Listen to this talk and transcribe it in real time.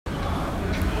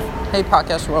Hey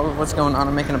podcast world, what's going on?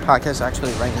 I'm making a podcast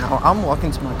actually right now. I'm walking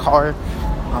to my car.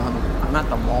 I'm at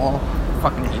the mall. I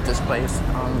fucking hate this place.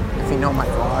 If you know my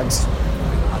vlogs,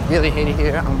 I really hate it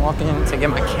here. I'm walking to get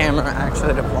my camera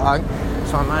actually to vlog,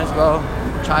 so I might as well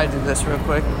try to do this real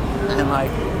quick. And I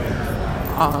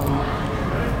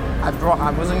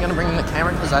wasn't gonna bring the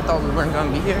camera because I thought we weren't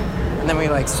gonna be here, and then we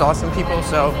saw some people,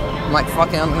 so I'm like,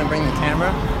 fuck it, I'm gonna bring the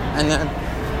camera. And then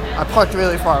I parked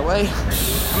really far away.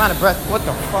 I'm out of breath. What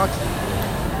the fuck?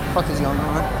 What the fuck is going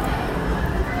on?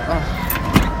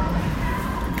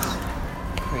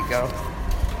 Here we go.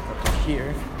 Up to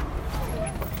here.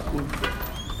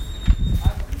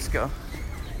 Let's go.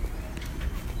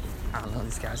 I don't know.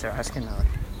 These guys are asking to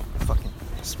fucking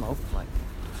smoke. Like,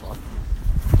 fuck.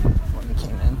 When we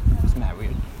came in, it's mad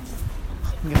weird.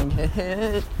 I'm gonna get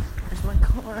hit. Where's my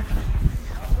car?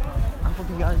 I hope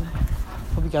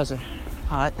you guys are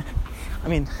hot. I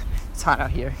mean, it's hot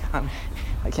out here.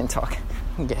 I can't talk.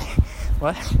 Okay.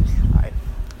 What?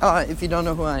 Alright. If you don't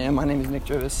know who I am, my name is Nick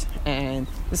Drivis, and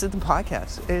this is the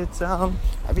podcast. It's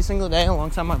every single day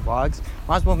alongside my vlogs.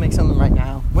 Might as well make something right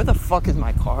now. Where the fuck is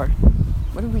my car?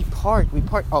 Where did we park?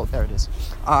 Oh, there it is.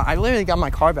 I literally got my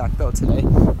car back though today.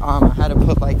 I had to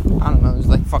put I don't know, it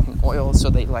was fucking oil, so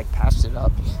they passed it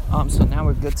up. So now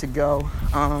we're good to go.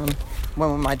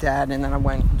 Went with my dad, and then I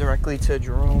went directly to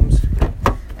Jerome's,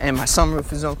 and my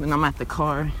sunroof is open. I'm at the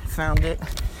car, found it,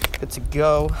 good to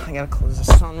go. I gotta close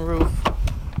the sunroof.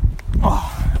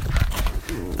 Oh,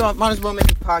 thought might as well make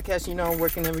a podcast.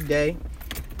 Working every day,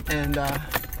 and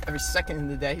every second of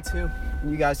the day too.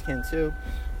 You guys can too.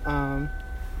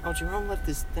 Jerome left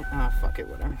this thing. Fuck it,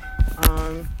 whatever.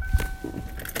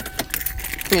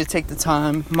 We're gonna take the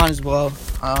time. Might as well.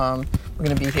 We're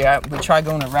gonna be here. We tried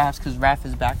going to Raf's because Raf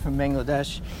Is Back from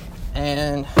Bangladesh,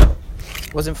 and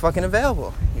wasn't fucking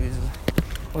available. He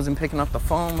wasn't picking up the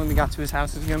phone when we got to his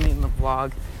house. He's gonna be in the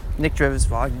vlog, Nick Drivis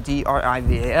vlog,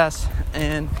 Drivas,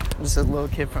 and I'm just a little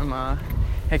kid from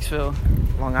Hicksville,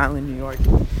 Long Island, New York,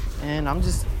 and I'm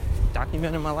just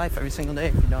documenting my life every single day.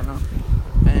 If you don't know,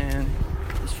 and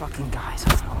these fucking guys, I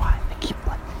don't know why they keep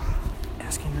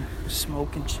asking to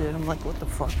smoke and shit. I'm like, what the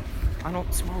fuck? I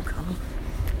don't smoke. I'm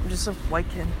just a white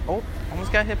kid. Oh,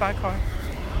 almost got hit by a car.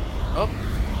 Oh.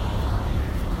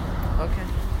 Okay.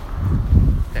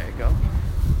 There you go.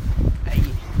 Hey.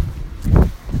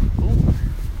 Ooh.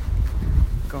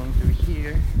 Going through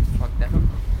here. Fuck that.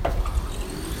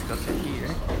 Let's go to here.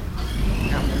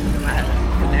 Now I'm moving at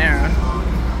Panera.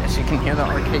 As you can hear the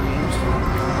arcade games.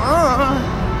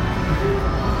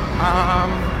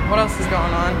 What else is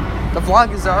going on? The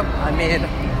vlog is up.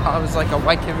 I was a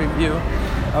white kid review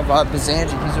of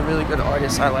Bazanji. He's a really good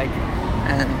artist I like,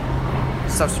 and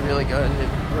stuff's really good. It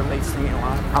relates to me a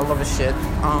lot. I love his shit.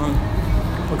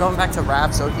 We're going back to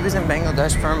Raf. So he was in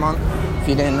Bangladesh for a month, if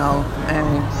you didn't know,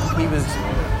 and he was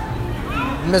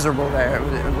miserable there.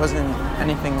 It wasn't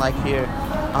anything like here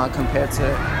compared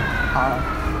to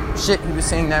shit he was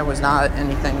saying there was not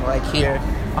anything like here.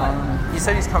 He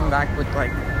said he's coming back with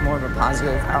more of a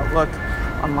positive outlook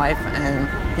on life, and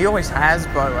he always has,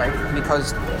 but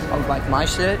because of my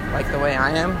shit, the way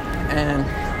I am, and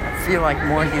I feel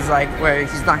more he's where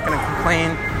he's not gonna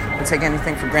complain and take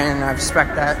anything for granted, and I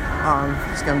respect that.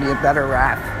 He's gonna be a better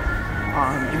rap,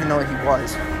 even though he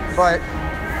was. But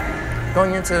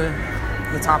going into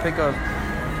the topic of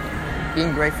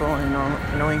being grateful and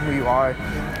knowing who you are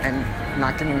and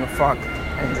not giving a fuck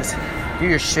and just do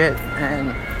your shit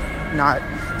and not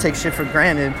take shit for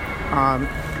granted.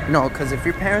 No, because if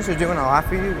your parents are doing a lot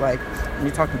for you, and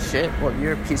you're talking shit, well,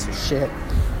 you're a piece of shit,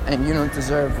 and you don't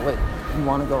deserve what you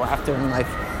want to go after in life,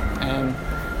 and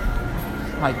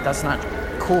that's not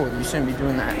cool. You shouldn't be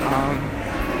doing that.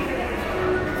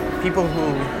 People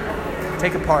who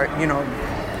take apart,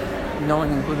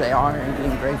 knowing who they are and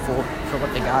being grateful for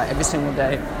what they got every single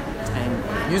day,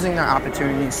 and using their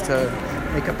opportunities to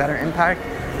make a better impact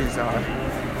is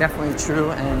definitely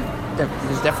true, and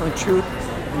there's definitely truth.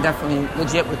 Definitely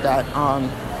legit with that.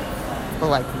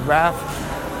 But Raf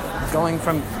going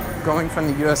from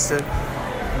the US to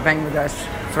Bangladesh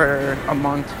for a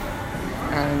month,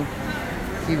 and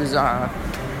he was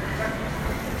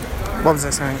what was I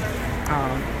saying?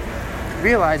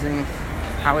 Realizing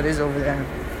how it is over there.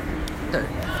 The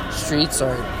streets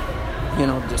are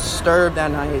disturbed at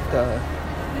night.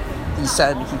 He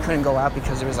said he couldn't go out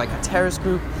because there was a terrorist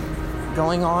group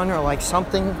going on or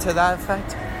something to that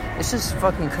effect. It's just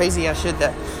fucking crazy ass shit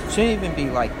that shouldn't even be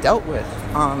dealt with.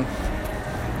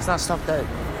 It's not stuff that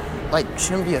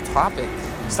shouldn't be a topic.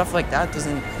 Stuff like that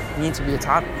doesn't need to be a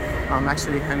topic. I'm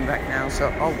actually heading back now.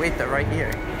 So wait, they're right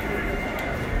here.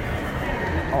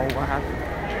 Oh, what happened?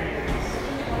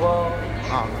 Well,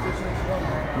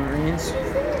 Marines? I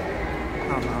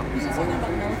don't know.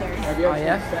 Oh,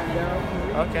 yeah?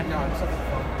 Okay. No, it's not the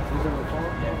phone. He's on the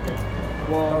phone? Yeah, okay.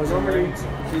 Well, normally,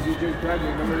 since you just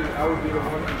graduated, normally I would be the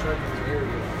one in charge of the area.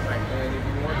 Right. And if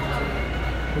you want to,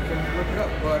 we can look it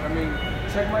up. But, I mean,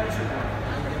 check my Instagram.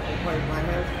 My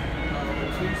head,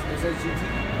 it says GT.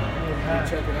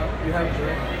 Check it out. You have it,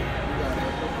 right? You got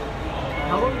it.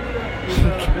 How long is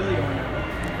Billy going now?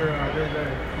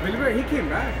 Billy Bear, he came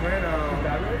back, man.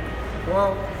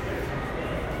 Well,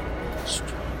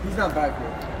 he's not back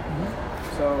yet.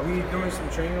 So he's doing some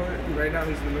training over it. Right now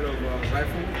he's in the middle of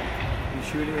rifle. He's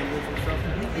shooting and doing some stuff.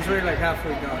 He's already like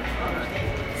halfway done.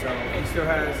 So he still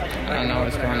has... I don't know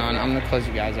what's going on. I'm going to close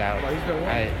you guys out. Well, he's been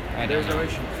working. I There's don't know. no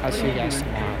issue. I'll see you guys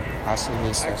tomorrow. I'll see you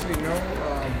later. Actually, no.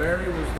 Barry was...